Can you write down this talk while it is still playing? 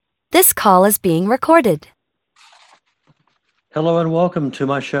This call is being recorded. Hello and welcome to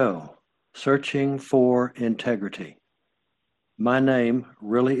my show, Searching for Integrity. My name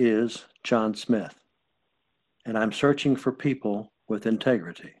really is John Smith, and I'm searching for people with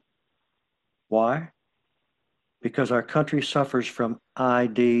integrity. Why? Because our country suffers from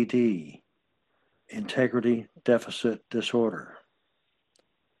IDD, Integrity Deficit Disorder.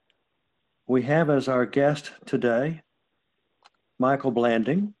 We have as our guest today Michael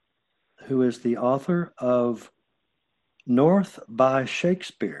Blanding, who is the author of North by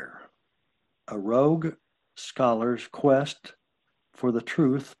Shakespeare, a rogue scholar's quest for the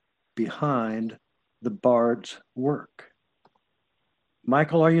truth behind the bard's work.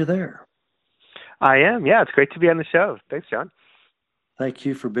 Michael, are you there? I am. Yeah, it's great to be on the show. Thanks, John. Thank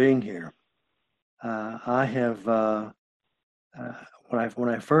you for being here. I have, when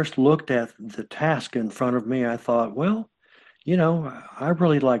I first looked at the task in front of me, I thought, well, I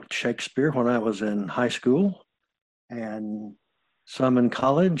really liked Shakespeare when I was in high school and some in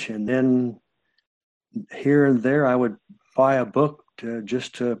college, and then here and there I would buy a book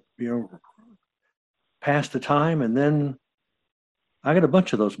just to pass the time, and then I got a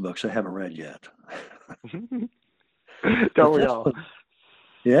bunch of those books I haven't read yet. Don't we all?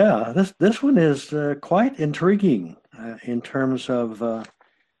 This one is quite intriguing in terms of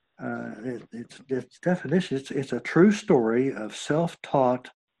its definition. It's a true story of self-taught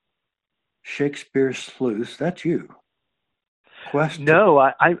Shakespeare sleuths. That's you.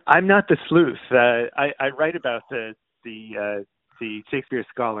 No, I'm not the sleuth. I write about the Shakespeare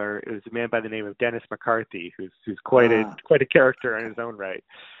scholar. It was a man by the name of Dennis McCarthy, who's quite a character in his own right.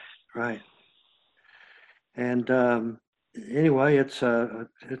 Right. And anyway, it's a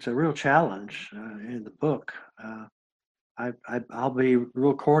real challenge in the book. I'll be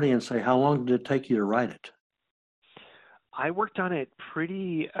real corny and say, how long did it take you to write it? I worked on it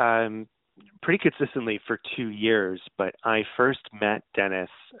pretty consistently for 2 years, but I first met Dennis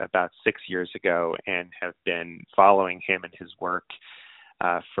about 6 years ago and have been following him and his work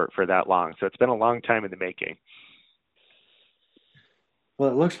for that long. So it's been a long time in the making. Well,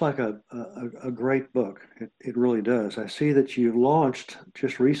 it looks like a great book. It really does. I see that you launched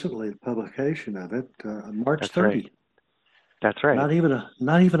just recently the publication of it, March 30. Right. That's right. Not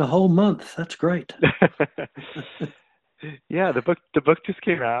even a whole month. That's great. Yeah, the book just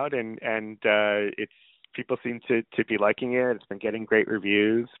came out, and it's people seem to be liking it. It's been getting great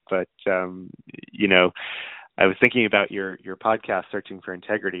reviews, but I was thinking about your podcast, Searching for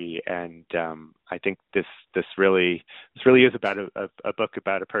Integrity, and I think this really is about a book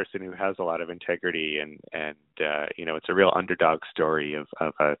about a person who has a lot of integrity, and it's a real underdog story of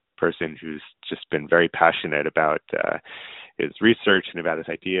a person who's just been very passionate about his research and about his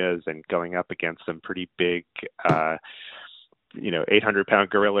ideas, and going up against some pretty big 800-pound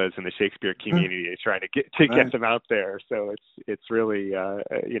gorillas in the Shakespeare community, trying to get them out there. So it's really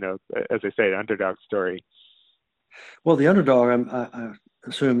as I say, an underdog story. Well, the underdog, I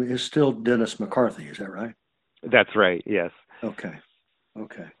assume, is still Dennis McCarthy. Is that right? That's right. Yes. Okay.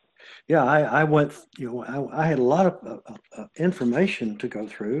 Yeah, I went. I had a lot of information to go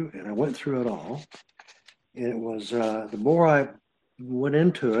through, and I went through it all. And it was the more I went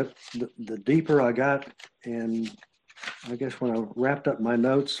into it, the deeper I got. And I guess when I wrapped up my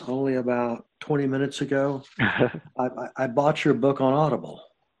notes only about 20 minutes ago, I bought your book on Audible.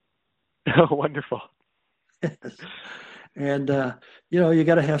 Oh, wonderful. And you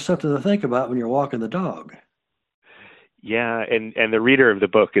got to have something to think about when you're walking the dog. Yeah, and the reader of the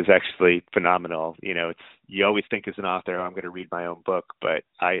book is actually phenomenal. You always think as an author, I'm going to read my own book, but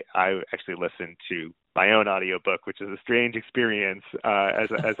I actually listen to my own audiobook, which is a strange experience as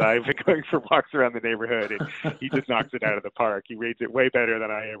I've been going for walks around the neighborhood, and he just knocks it out of the park. He reads it way better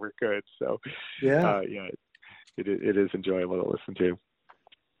than I ever could. So it is enjoyable to listen to.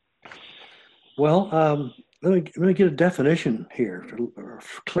 Well, let me get a definition here, or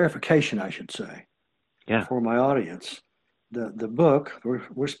clarification, I should say, for my audience. The book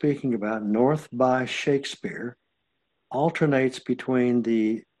we're speaking about, North by Shakespeare, alternates between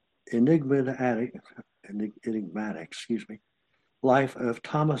the enigmatic life of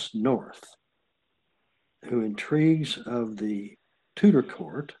Thomas North, who intrigues of the Tudor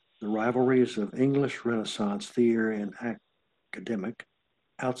court, the rivalries of English Renaissance theater and academic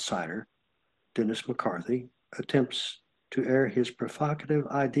outsider Dennis McCarthy attempts to air his provocative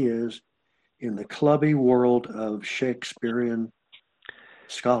ideas in the clubby world of Shakespearean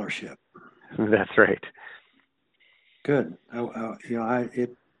scholarship. That's right. Good.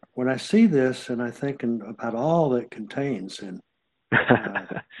 When I see this and I think about all that it contains, and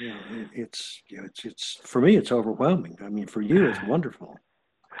it's for me, it's overwhelming. I mean, for you, it's wonderful.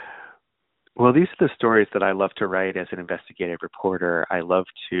 Well, these are the stories that I love to write as an investigative reporter. I love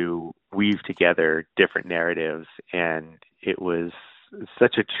to weave together different narratives, and it was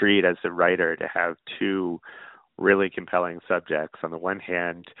such a treat as a writer to have two really compelling subjects. On the one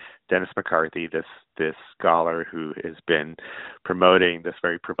hand, Dennis McCarthy, this scholar who has been promoting this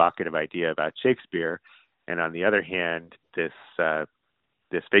very provocative idea about Shakespeare, and on the other hand, this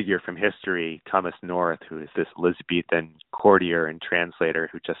figure from history, Thomas North, who is this Elizabethan courtier and translator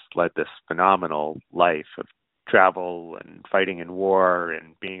who just led this phenomenal life of travel and fighting in war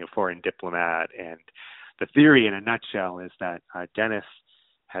and being a foreign diplomat. And the theory in a nutshell is that Dennis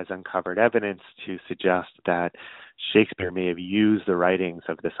has uncovered evidence to suggest that Shakespeare may have used the writings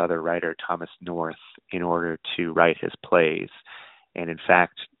of this other writer, Thomas North, in order to write his plays. And in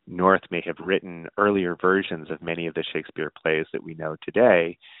fact, North may have written earlier versions of many of the Shakespeare plays that we know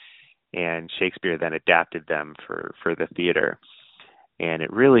today, and Shakespeare then adapted them for the theater. And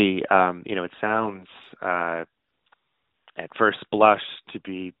it really, it sounds at first blush to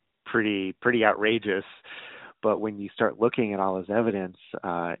be pretty outrageous, but when you start looking at all his evidence,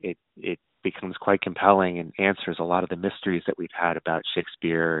 it becomes quite compelling and answers a lot of the mysteries that we've had about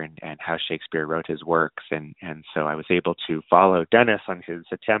Shakespeare and how Shakespeare wrote his works. And so I was able to follow Dennis on his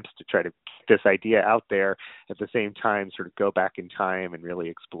attempts to try to get this idea out there, at the same time sort of go back in time and really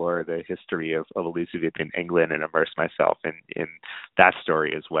explore the history of Elizabethan England and immerse myself in that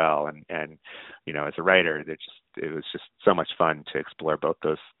story as well. And as a writer, it was just so much fun to explore both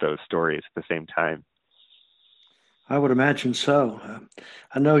those stories at the same time. I would imagine so.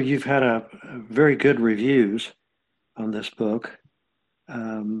 I know you've had a very good reviews on this book,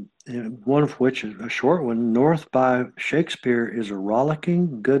 one of which is a short one. North by Shakespeare is a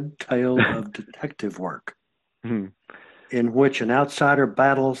rollicking, good tale of detective work, in which an outsider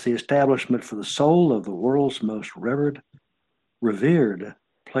battles the establishment for the soul of the world's most revered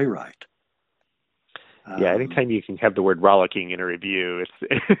playwright. Yeah, anytime you can have the word rollicking in a review,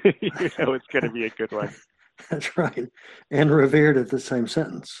 it's it's going to be a good one. That's right, and revered at the same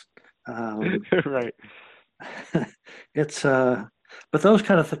sentence. Right. It's but those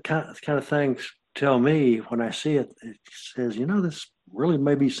kind of things tell me when I see it. It says, this really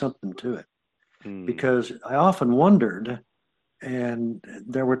may be something to it, because I often wondered, and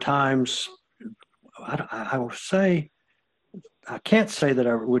there were times I will say I can't say that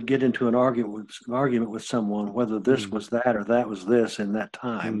I would get into an argument with someone whether this was that or that was this in that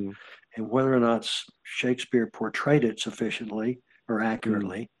time. And whether or not Shakespeare portrayed it sufficiently or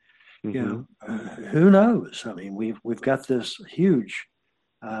accurately, who knows? I mean, we've got this huge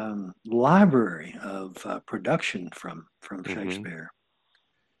library of production from Shakespeare,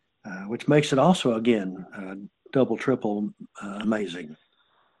 which makes it also, again, double, triple amazing.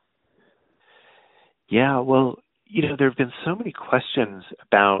 Yeah, well, there have been so many questions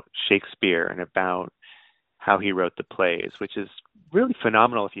about Shakespeare and about how he wrote the plays, which is really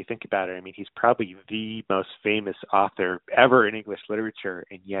phenomenal if you think about it. I mean, he's probably the most famous author ever in English literature,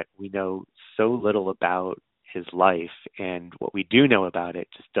 and yet we know so little about his life, and what we do know about it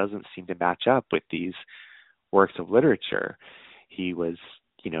just doesn't seem to match up with these works of literature. He was,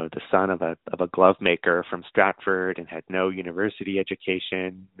 the son of a glove maker from Stratford and had no university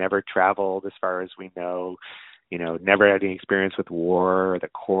education, never traveled as far as we know, never had any experience with war or the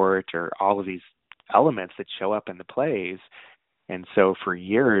court or all of these elements that show up in the plays. And so for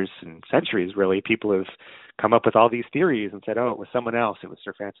years and centuries, really, people have come up with all these theories and said, it was someone else. It was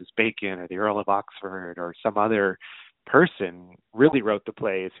Sir Francis Bacon or the Earl of Oxford or some other person really wrote the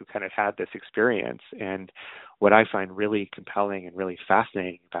plays who kind of had this experience. And what I find really compelling and really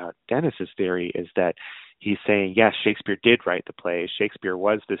fascinating about Dennis's theory is that he's saying, yes, Shakespeare did write the plays. Shakespeare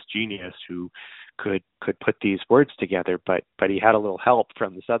was this genius who could put these words together, but he had a little help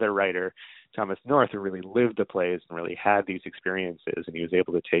from this other writer, Thomas North, who really lived the plays and really had these experiences, and he was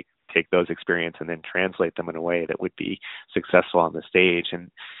able to take those experiences and then translate them in a way that would be successful on the stage. And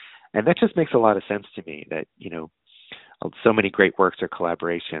that just makes a lot of sense to me that, so many great works are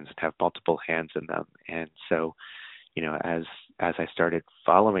collaborations and have multiple hands in them. And so, as I started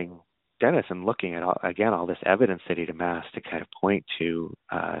following Dennis and looking at all this evidence that he'd amassed to kind of point to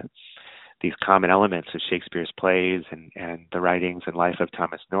these common elements of Shakespeare's plays and the writings and life of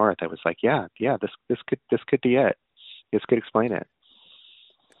Thomas North, I was like, this could be it. This could explain it.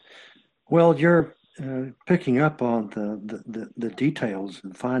 Well, you're picking up on the details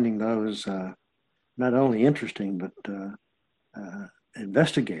and finding those not only interesting but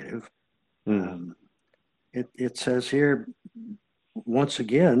investigative. It says here once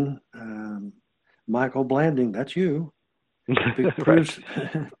again, Michael Blanding, that's you.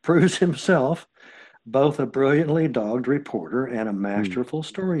 proves himself both a brilliantly dogged reporter and a masterful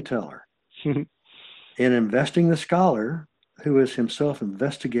storyteller. In Investing the Scholar, who is himself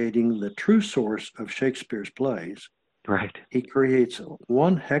investigating the true source of Shakespeare's plays, Right. he creates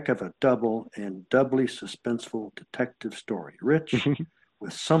one heck of a double and doubly suspenseful detective story, rich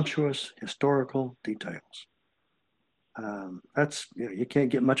with sumptuous historical details. You can't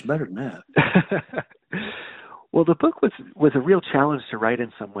get much better than that. Well, the book was a real challenge to write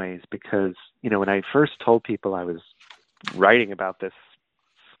in some ways because, when I first told people I was writing about this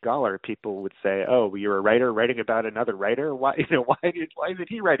scholar, people would say, "Oh, you're a writer writing about another writer? Why isn't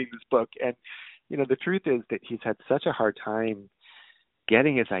he writing this book?" And the truth is that he's had such a hard time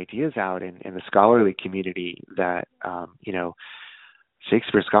getting his ideas out in the scholarly community that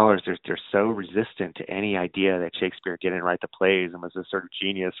Shakespeare scholars, they're so resistant to any idea that Shakespeare didn't write the plays and was a sort of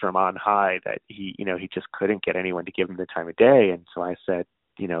genius from on high that he just couldn't get anyone to give him the time of day. And so I said,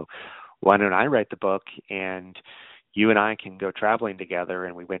 why don't I write the book and you and I can go traveling together?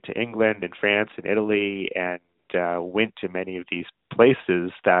 And we went to England and France and Italy and went to many of these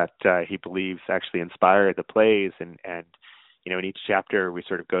places that he believes actually inspired the plays. And in each chapter, we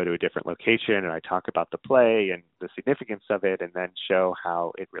sort of go to a different location and I talk about the play and the significance of it and then show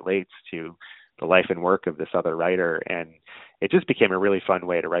how it relates to the life and work of this other writer. And it just became a really fun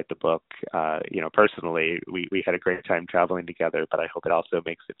way to write the book. Personally, we had a great time traveling together, but I hope it also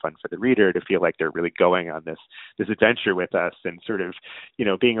makes it fun for the reader to feel like they're really going on this adventure with us and sort of,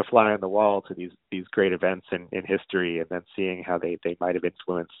 being a fly on the wall to these great events in history and then seeing how they might have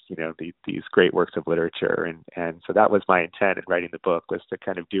influenced, these great works of literature. And so that was my intent in writing the book, was to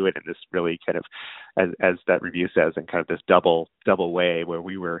kind of do it in this really kind of, as that review says, in kind of this double way where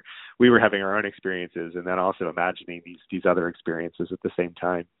we were having our own experiences and then also imagining these other experiences at the same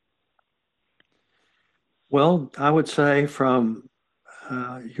time. Well, I would say from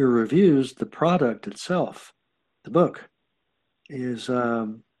your reviews, the product itself, the book, is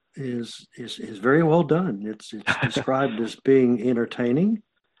very well done. It's described as being entertaining.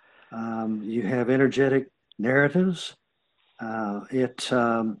 You have energetic narratives. It's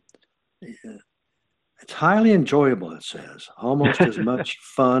highly enjoyable. It says almost as much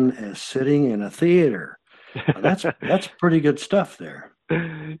fun as sitting in a theater. That's pretty good stuff there.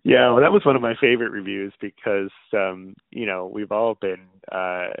 Yeah, well, that was one of my favorite reviews because, we've all been,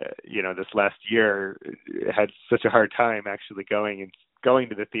 this last year had such a hard time actually going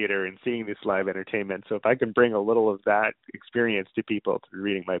to the theater and seeing this live entertainment. So if I can bring a little of that experience to people through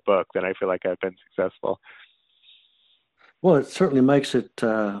reading my book, then I feel like I've been successful. Well, it certainly makes it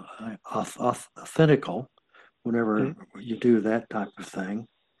authentical whenever you do that type of thing.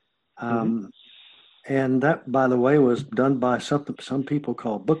 And that, by the way, was done by some people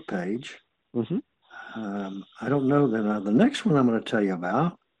call BookPage. I don't know. Then the next one I'm going to tell you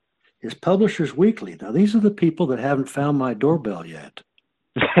about is Publishers Weekly. Now, these are the people that haven't found my doorbell yet.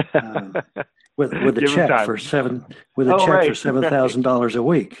 With a check for $7,000 a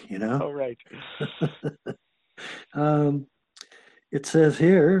week. Oh, right. It says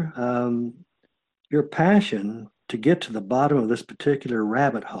here, your passion to get to the bottom of this particular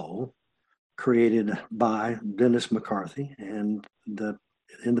rabbit hole, created by Dennis McCarthy, and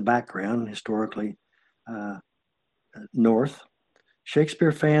in the background, historically, North.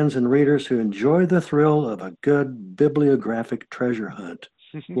 Shakespeare fans and readers who enjoy the thrill of a good bibliographic treasure hunt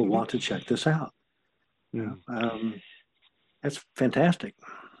will want to check this out. That's fantastic.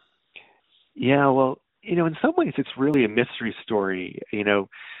 Yeah, well, in some ways, it's really a mystery story. I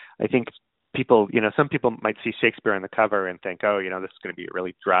think people, some people might see Shakespeare on the cover and think, oh, this is going to be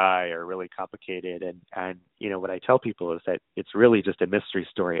really dry or really complicated. And what I tell people is that it's really just a mystery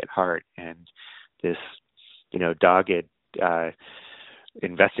story at heart. And this, dogged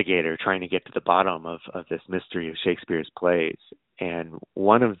investigator trying to get to the bottom of this mystery of Shakespeare's plays. And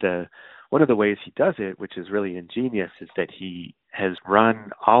one of the ways he does it, which is really ingenious, is that he has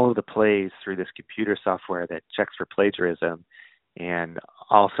run all of the plays through this computer software that checks for plagiarism, and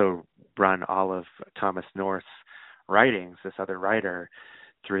also run all of Thomas North's writings, this other writer,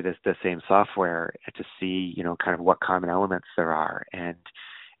 through the same software to see, kind of what common elements there are. And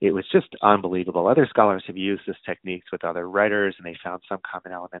it was just unbelievable. Other scholars have used this technique with other writers, and they found some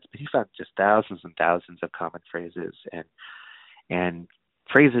common elements, but he found just thousands and thousands of common phrases and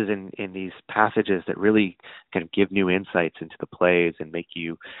phrases in these passages that really kind of give new insights into the plays and make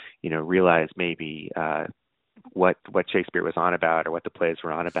you, realize maybe what Shakespeare was on about or what the plays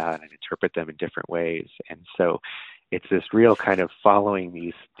were on about, and interpret them in different ways. And so it's this real kind of following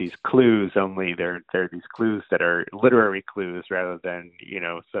these clues, only they're these clues that are literary clues rather than,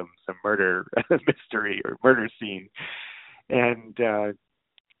 some murder mystery or murder scene. And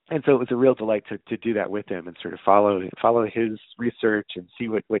and so it was a real delight to do that with him and sort of follow his research and see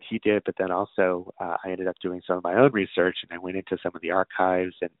what he did. But then also I ended up doing some of my own research, and I went into some of the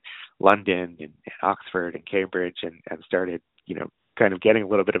archives in London and Oxford and Cambridge, and started, kind of getting a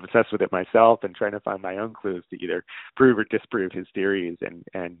little bit obsessed with it myself and trying to find my own clues to either prove or disprove his theories. And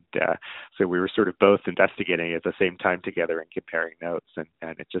so we were sort of both investigating at the same time together and comparing notes, and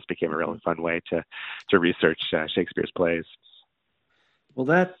it just became a really fun way to research Shakespeare's plays. Well,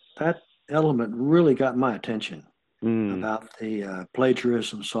 that element really got my attention about the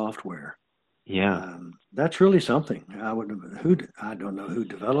plagiarism software. Yeah, that's really something. I don't know who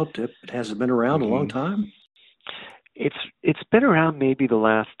developed it. It hasn't been around a long time. It's been around maybe the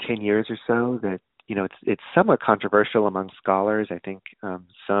last 10 years or so. That it's somewhat controversial among scholars. I think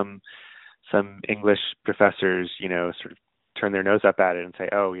some English professors sort of turn their nose up at it and say,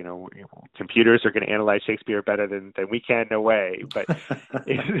 oh, computers are going to analyze Shakespeare better than we can. No way. But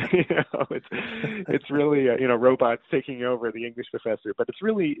it's really robots taking over the English professor. But it's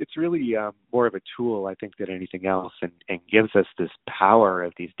really more of a tool, I think, than anything else, and gives us this power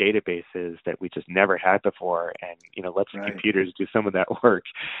of these databases that we just never had before, and lets the computers do some of that work.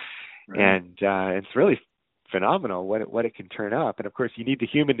 And it's really phenomenal what it can turn up. And of course you need the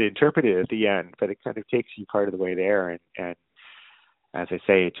human to interpret it at the end, but it kind of takes you part of the way there. And as I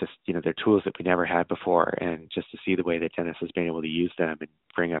say, it's just, they're tools that we never had before. And just to see the way that Dennis has been able to use them and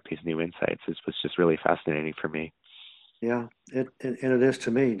bring up these new insights was just really fascinating for me. Yeah, and it is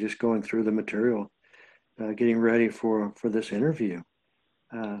to me, just going through the material, getting ready for this interview.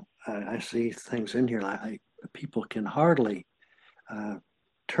 I see things in here people can hardly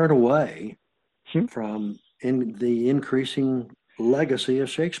turn away from the increasing legacy of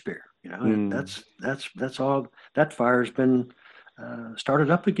Shakespeare. That's all. That fire's been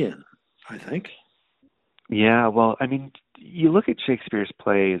started up again, I think. Yeah, well, I mean, you look at Shakespeare's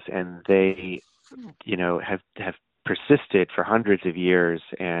plays, and they, have persisted for hundreds of years,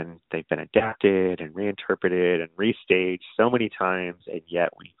 and they've been adapted and reinterpreted and restaged so many times, and yet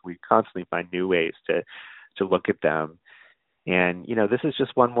we constantly find new ways to look at them. And this is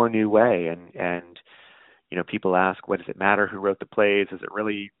just one more new way. And people ask, what does it matter who wrote the plays? Does it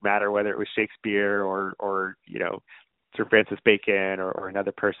really matter whether it was Shakespeare or Sir Francis Bacon or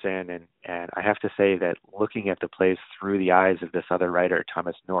another person? And I have to say that looking at the plays through the eyes of this other writer,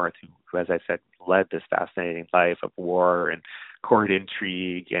 Thomas North, who, as I said, led this fascinating life of war and court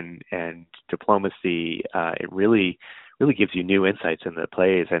intrigue and diplomacy, it really gives you new insights in the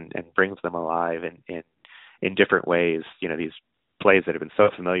plays and brings them alive in different ways. These plays that have been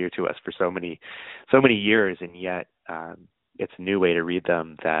so familiar to us for so many years, and yet it's a new way to read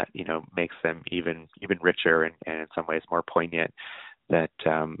them that makes them even richer and in some ways more poignant. That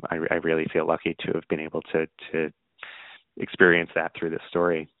I really feel lucky to have been able to experience that through this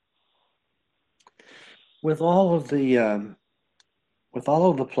story. With all of the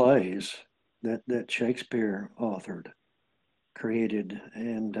plays that Shakespeare authored, created,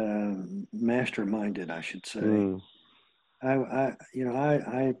 and masterminded, I should say. I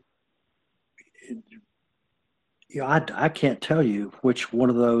can't tell you which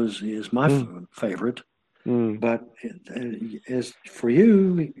one of those is my favorite, but as for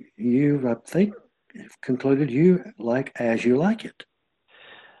you, I think concluded you like As You Like It.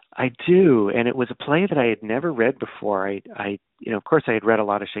 I do, and it was a play that I had never read before. I of course, I had read a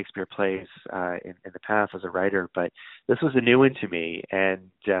lot of Shakespeare plays in the past as a writer, but this was a new one to me.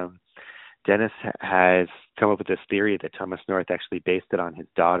 And Dennis has come up with this theory that Thomas North actually based it on his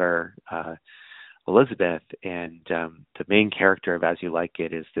daughter, Elizabeth. And the main character of As You Like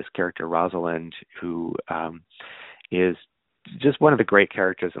It is this character, Rosalind, who is just one of the great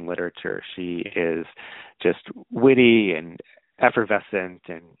characters in literature. She is just witty and effervescent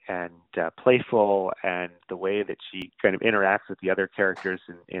and playful, and the way that she kind of interacts with the other characters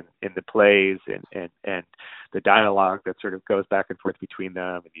in the plays and the dialogue that sort of goes back and forth between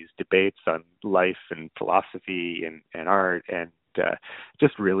them, and these debates on life and philosophy and art, and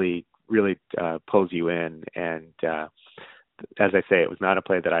just really pulls you in. And as I say, it was not a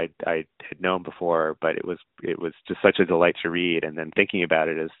play that I had known before, but it was just such a delight to read. And then thinking about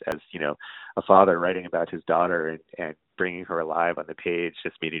it as a father writing about his daughter and bringing her alive on the page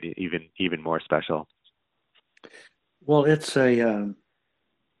just made it even more special. Well, it's it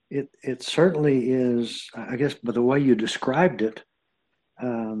certainly is, I guess, by the way you described it,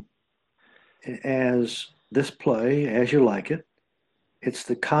 as this play, As You Like It, it's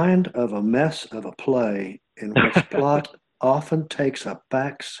the kind of a mess of a play in which plot often takes a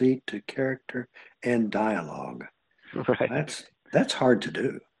back seat to character and dialogue. Right. That's hard to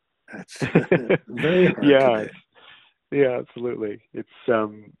do. That's very hard to do. Yeah, absolutely. It's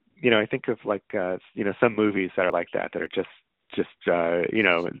I think of like some movies that are like that are just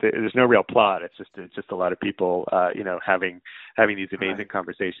there's no real plot. It's just a lot of people having these amazing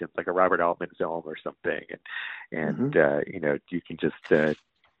conversations, like a Robert Altman film or something, and you can just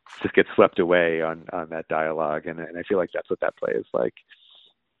get swept away on that dialogue, and I feel like that's what that play is like.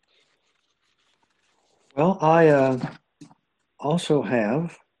 Well, I also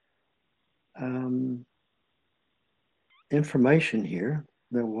have information here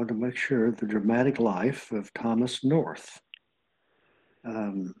that I want to make sure: The Dramatic Life of Thomas North.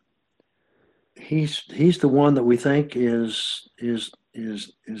 He's the one that we think is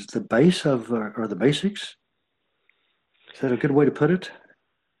the base of or the basics. Is that a good way to put it?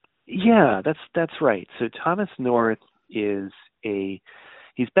 Yeah, that's right. So Thomas North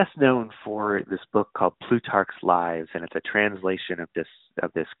he's best known for this book called Plutarch's Lives, and it's a translation of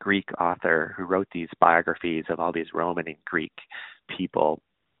this Greek author who wrote these biographies of all these Roman and Greek people.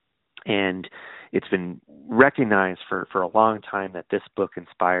 And it's been recognized for a long time that this book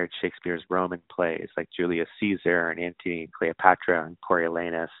inspired Shakespeare's Roman plays like Julius Caesar and Antony and Cleopatra and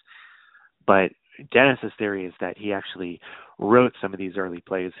Coriolanus. But Dennis's theory is that he actually wrote some of these early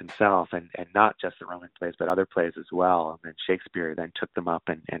plays himself, and not just the Roman plays, but other plays as well. And then Shakespeare then took them up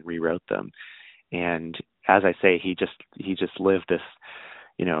and rewrote them. And as I say, he just lived this,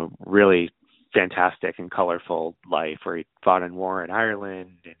 really fantastic and colorful life where he fought in war in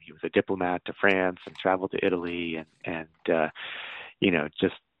Ireland, and he was a diplomat to France and traveled to Italy, and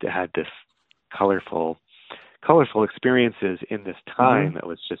just had this colorful experiences in this time that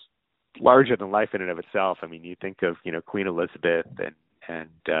was just larger than life in and of itself. I mean, you think of Queen Elizabeth and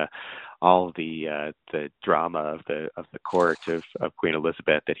all the drama of the court of Queen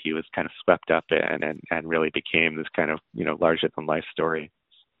Elizabeth that he was kind of swept up in, and really became this kind of larger than life story.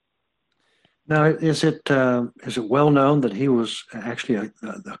 Now, is it well known that he was actually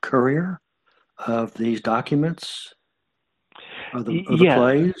a courier of these documents of the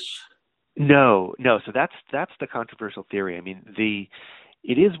plays? No. So that's the controversial theory. I mean,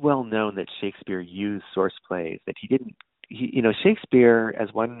 it is well known that Shakespeare used source plays. That he didn't. Shakespeare,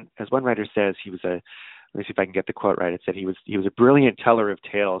 as one writer says, he was let me see if I can get the quote right. It said he was a brilliant teller of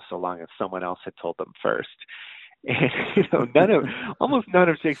tales so long as someone else had told them first. And almost none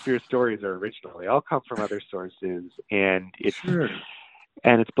of Shakespeare's stories are original. They all come from other sources, and it's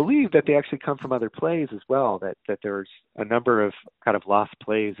believed that they actually come from other plays as well. That there's a number of kind of lost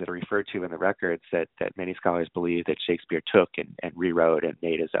plays that are referred to in the records that many scholars believe that Shakespeare took and rewrote and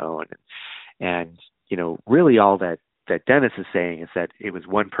made his own. And really all that Dennis is saying is that it was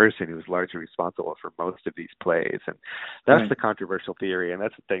one person who was largely responsible for most of these plays, and that's the controversial theory, and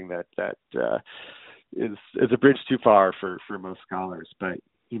that's the thing that is a bridge too far for most scholars. But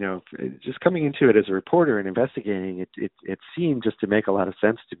just coming into it as a reporter and investigating it seemed just to make a lot of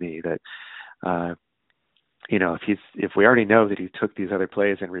sense to me that if we already know that he took these other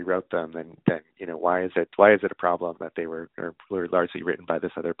plays and rewrote them, then why is it a problem that they were largely written by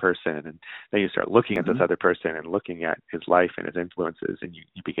this other person? And then you start looking at this other person and looking at his life and his influences, and you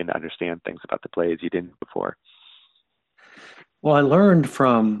begin to understand things about the plays you didn't before. Well, I learned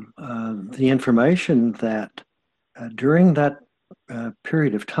from the information that during that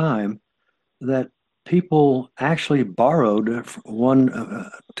period of time, that people actually borrowed one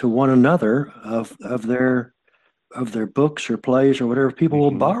to one another of their books or plays or whatever. People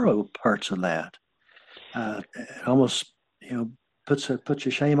will borrow parts of that. It almost puts a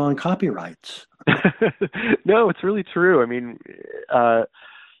shame on copyrights. No, it's really true. I mean,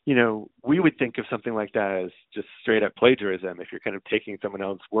 we would think of something like that as just straight up plagiarism if you're kind of taking someone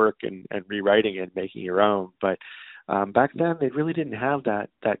else's work and rewriting it and making your own. But back then, they really didn't have that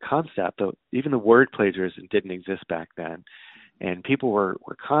concept. Even the word plagiarism didn't exist back then. And people were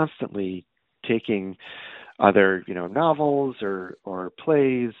constantly taking other, novels or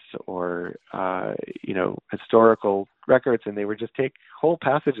plays or, historical records, and they would just take whole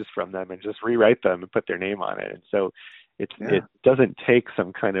passages from them and just rewrite them and put their name on it. And so it doesn't take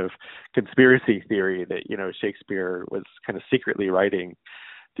some kind of conspiracy theory that, Shakespeare was kind of secretly writing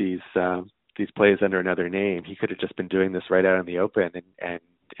these plays under another name. He could have just been doing this right out in the open and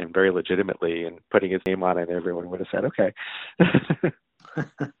very legitimately and putting his name on it, and everyone would have said, okay.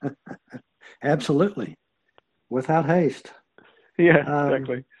 Absolutely. Without haste. Yeah,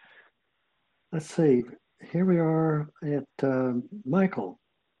 exactly. Let's see. Here we are at Michael.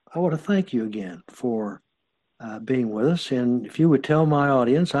 I want to thank you again for being with us. And if you would tell my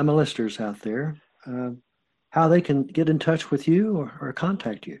audience, my listeners out there, how they can get in touch with you or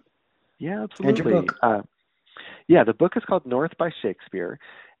contact you. Yeah, absolutely. And your book. The book is called North by Shakespeare,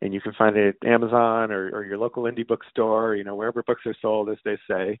 and you can find it at Amazon or your local indie bookstore, wherever books are sold, as they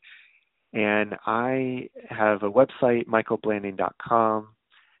say. And I have a website, michaelblanding.com,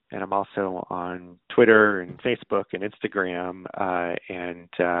 and I'm also on Twitter and Facebook and Instagram, and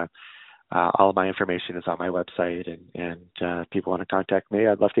all of my information is on my website, and if people want to contact me,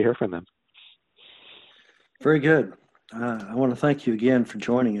 I'd love to hear from them. Very good. I want to thank you again for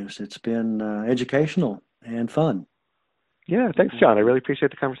joining us. It's been educational and fun. Yeah, thanks, John. I really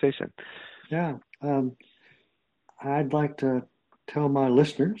appreciate the conversation. Yeah. I'd like to tell my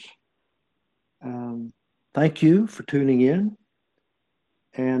listeners, thank you for tuning in,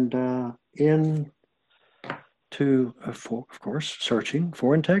 and of course, searching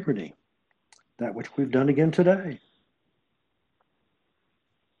for integrity, that which we've done again today.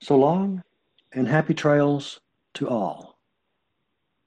 So long, and happy trails to all.